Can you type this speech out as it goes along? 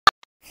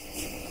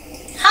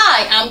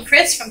Hi, I'm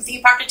Kris from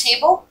Theme Park to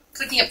Table,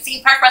 cooking up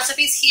theme park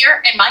recipes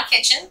here in my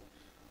kitchen.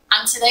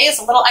 Today is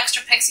a little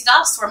extra pixie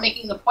dust. We're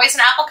making the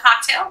poison apple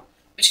cocktail,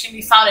 which can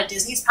be found at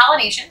Disney's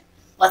Polynesian.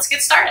 Let's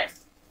get started.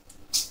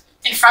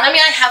 In front of me,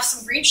 I have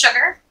some green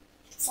sugar.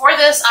 For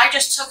this, I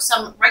just took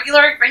some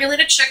regular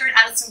granulated sugar and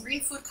added some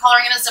green food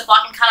coloring in a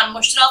Ziploc and kind of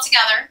mushed it all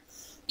together.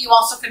 You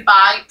also could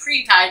buy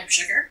pre-dyed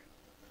sugar.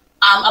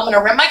 I'm going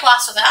to rim my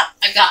glass with that.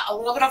 I've got a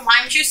little bit of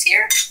lime juice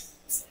here.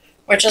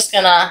 We're just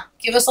going to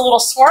give this a little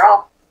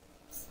swirl.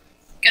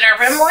 Get our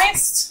rim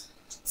moist,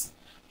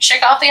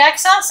 shake off the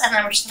excess, and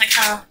then we're just going to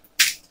kind of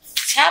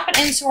tap it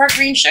into our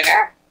green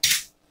sugar.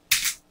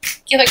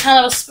 Give it kind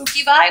of a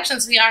spooky vibe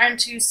since we are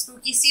into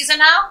spooky season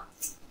now.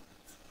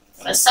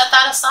 I'm going to set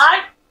that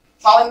aside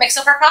while we mix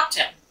up our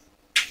cocktail.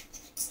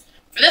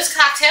 For this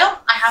cocktail,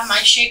 I have my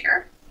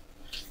shaker.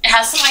 It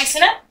has some ice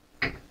in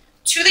it.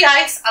 To the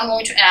ice, I'm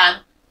going to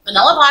add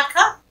Vanilla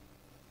Vodka,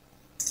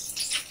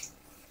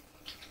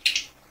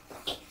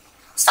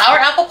 sour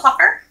apple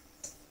pucker,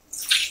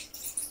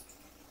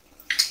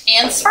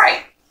 and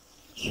Sprite.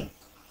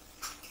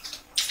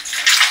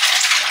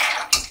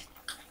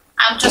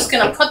 I'm just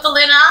going to put the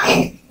lid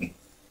on, and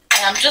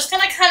I'm just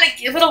going to kind of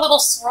give it a little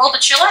swirl to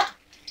chill it.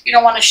 You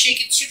don't want to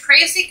shake it too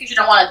crazy because you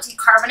don't want to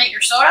decarbonate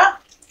your soda.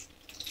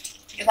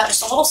 Give that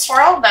just a little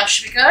swirl. That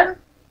should be good.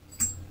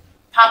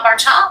 Pop our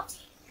top.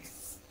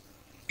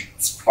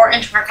 Let's pour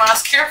into our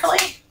glass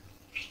carefully,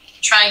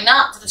 trying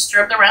not to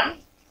disturb the rim.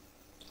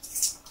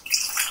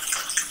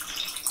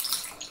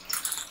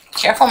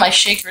 Careful, my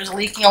shaker is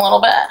leaking a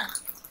little bit.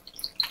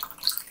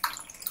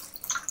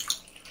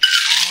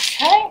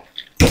 Okay.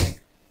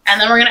 And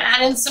then we're going to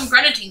add in some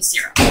Grenadine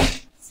syrup.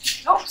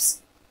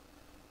 Oops.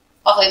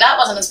 Luckily that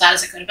wasn't as bad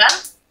as it could have been.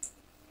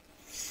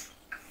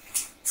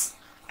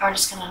 And we're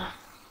just going to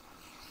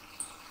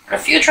put a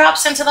few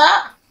drops into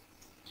that.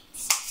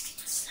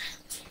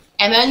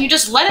 And then you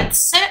just let it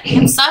sit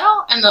and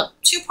settle, and the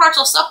two parts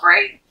will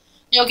separate.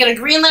 You'll get a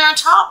green layer on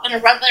top and a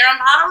red layer on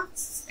bottom,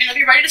 and it'll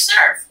be ready to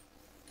serve.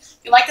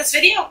 If you like this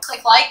video,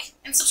 click like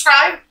and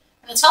subscribe,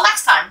 and until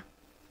next time.